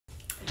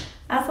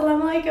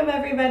Assalamu alaikum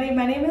everybody,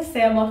 my name is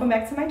Sam, welcome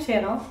back to my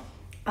channel.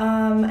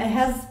 It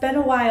has been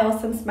a while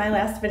since my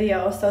last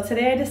video, so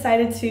today I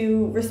decided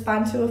to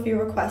respond to a few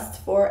requests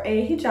for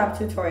a hijab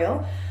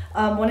tutorial.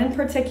 One in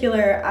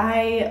particular,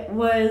 I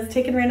was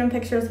taking random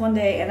pictures one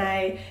day and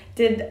I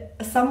did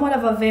somewhat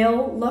of a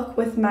veil look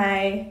with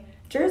my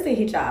jersey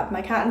hijab,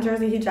 my cotton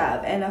jersey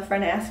hijab, and a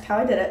friend asked how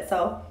I did it,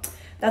 so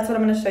that's what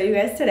I'm going to show you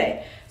guys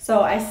today.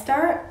 So I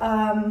start,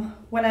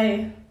 when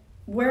I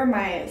wear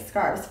my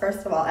scarves,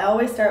 first of all, I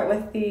always start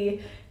with the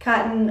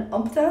cotton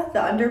umpta,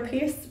 the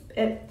underpiece.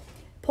 It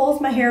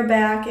pulls my hair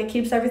back, it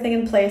keeps everything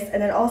in place,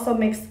 and it also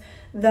makes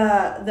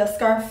the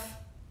scarf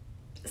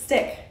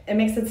stick. It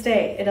makes it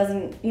stay. It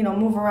doesn't,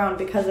 move around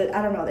because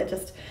I don't know,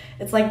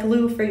 it's like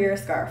glue for your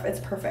scarf.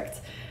 It's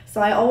perfect.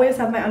 So I always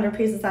have my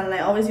underpieces on and I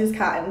always use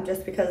cotton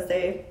just because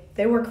they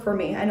work for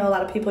me. I know a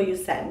lot of people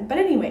use satin, but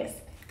anyways,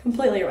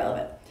 completely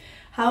irrelevant.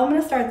 How I'm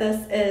going to start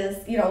this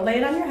is, lay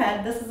it on your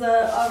head. This is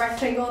a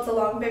rectangle. It's a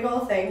long, big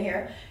old thing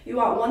here. You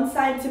want one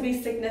side to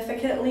be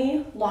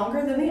significantly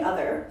longer than the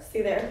other.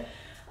 See there?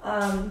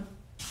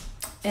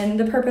 And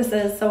the purpose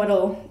is so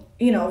it'll,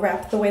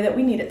 wrap the way that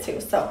we need it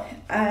to. So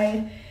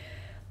I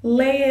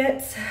lay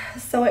it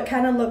so it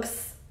kind of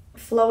looks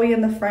flowy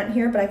in the front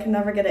here, but I can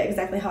never get it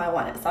exactly how I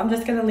want it. So I'm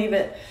just going to leave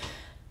it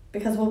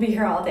because we'll be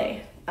here all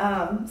day.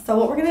 So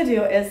what we're going to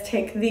do is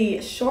take the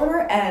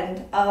shorter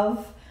end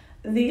of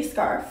the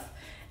scarf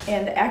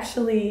and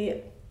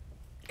actually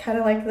kind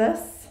of like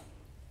this,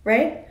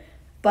 right?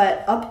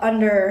 But up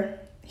under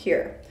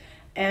here.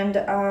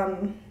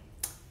 And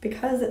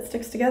because it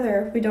sticks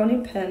together, we don't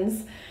need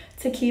pins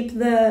to keep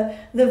the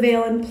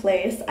veil in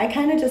place. I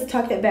kind of just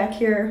tuck it back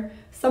here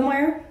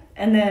somewhere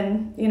and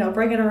then,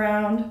 bring it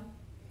around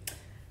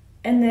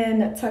and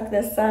then tuck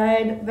this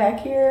side back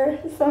here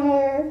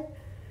somewhere.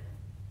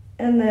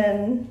 And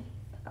then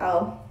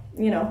I'll,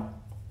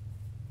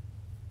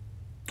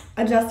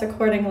 adjust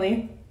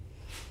accordingly.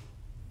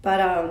 But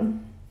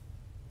I'm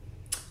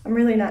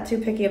really not too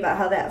picky about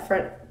how that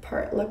front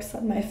part looks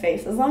on my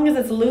face. As long as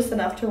it's loose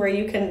enough to where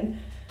you can,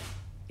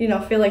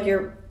 feel like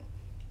you're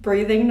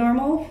breathing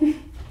normal.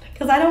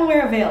 Because I don't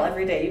wear a veil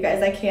every day, you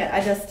guys. I can't.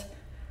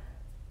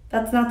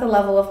 That's not the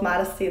level of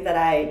modesty that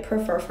I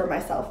prefer for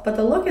myself. But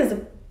the look is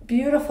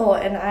beautiful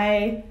and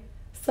I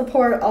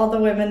support all the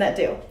women that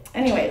do.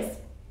 Anyways,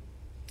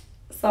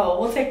 so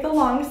we'll take the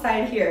long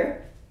side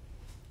here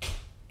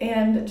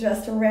and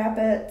just wrap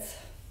it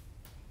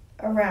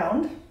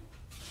around.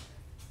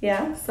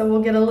 Yeah, so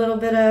we'll get a little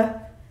bit of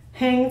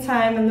hang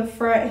time in the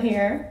front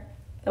here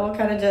that we'll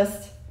kind of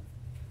just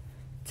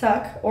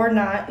tuck or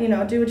not,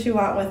 do what you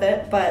want with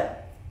it,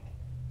 but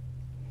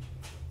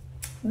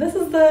this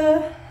is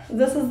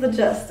the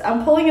gist.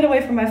 I'm pulling it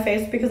away from my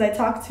face because I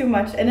talk too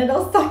much and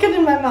it'll stuck it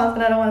in my mouth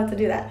and I don't want it to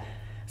do that.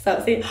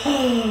 So see,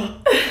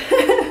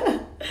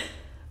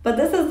 but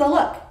this is the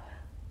look.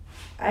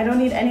 I don't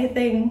need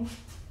anything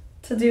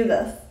to do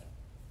this.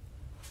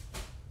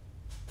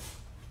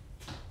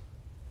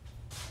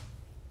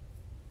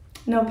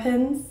 No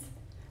pins,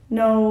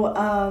 no,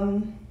 I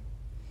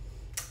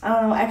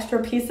don't know,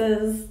 extra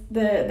pieces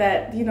that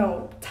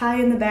tie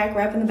in the back,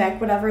 wrap in the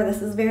back, whatever.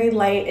 This is very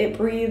light, it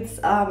breathes,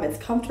 it's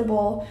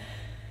comfortable.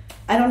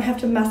 I don't have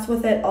to mess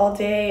with it all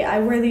day. I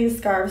wear these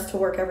scarves to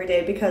work every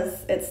day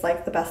because it's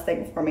like the best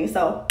thing for me.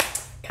 So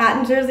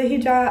cotton jersey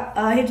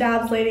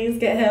hijabs, ladies,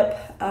 get hip.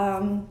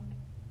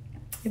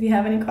 If you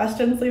have any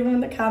questions, leave them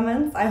in the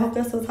comments. I hope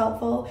this was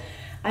helpful.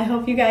 I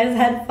hope you guys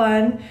had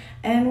fun,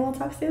 and we'll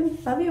talk soon.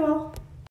 Love you all.